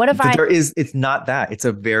ticket? What if it's not that. It's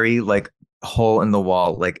a very like hole in the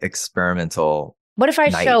wall, like experimental. What if I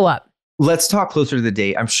show up? Let's talk closer to the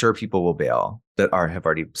date. I'm sure people will bail that have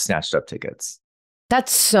already snatched up tickets.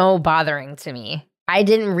 That's so bothering to me. I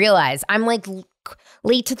didn't realize. I'm like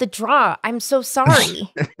late to the draw. I'm so sorry.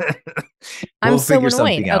 I'm so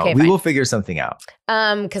annoyed. Okay, we will figure something out.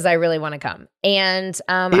 Because I really want to come. And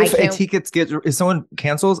if someone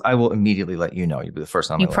cancels, I will immediately let you know. You'll be the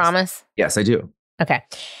first on my list. You promise? Yes, I do. Okay.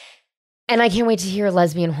 And I can't wait to hear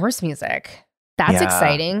lesbian horse music. That's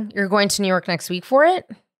exciting. You're going to New York next week for it?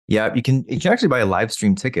 Yeah, you can actually buy a live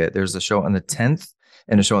stream ticket. There's a show on the 10th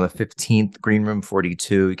and a show on the 15th, Green Room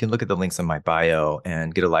 42. You can look at the links in my bio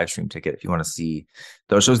and get a live stream ticket if you want to see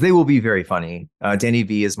those shows. They will be very funny. Danny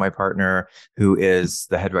V is my partner, who is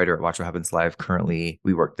the head writer at Watch What Happens Live. Currently,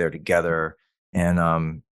 we work there together.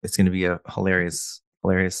 And it's going to be a hilarious,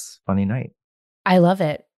 funny night. I love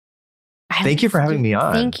it. Thank you for having me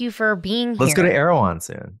on. Thank you for being here. Let's go to Erewhon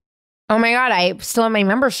soon. Oh my God, I still have my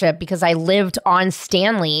membership because I lived on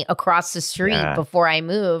Stanley across the street before I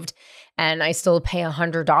moved, and I still pay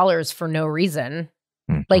 $100 for no reason.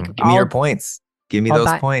 Mm-hmm. Like, give me your points. Give me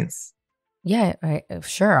those points. Yeah,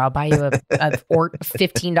 sure. I'll buy you a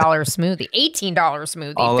 $15 smoothie, $18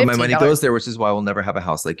 smoothie. All of my money goes there, which is why we'll never have a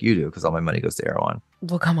house like you do, because all my money goes to Erewhon.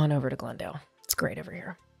 We'll come on over to Glendale. It's great over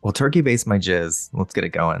here. Well, turkey base my jizz. Let's get it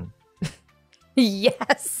going.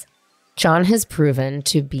 Yes. John has proven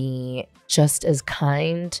to be just as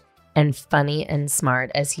kind and funny and smart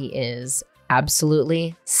as he is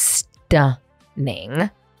absolutely stunning.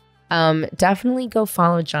 Definitely go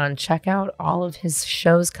follow John. Check out all of his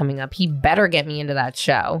shows coming up. He better get me into that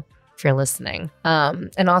show if you're listening.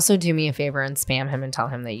 And also do me a favor and spam him and tell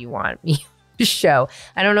him that you want me to show.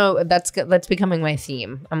 I don't know. That's becoming my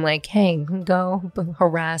theme. I'm like, hey, go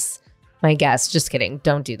harass my guest. Just kidding.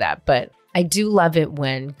 Don't do that. But I do love it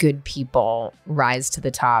when good people rise to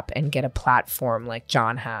the top and get a platform like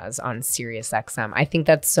John has on Sirius XM. I think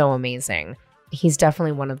that's so amazing. He's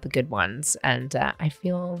definitely one of the good ones. And I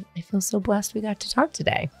feel so blessed we got to talk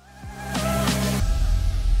today.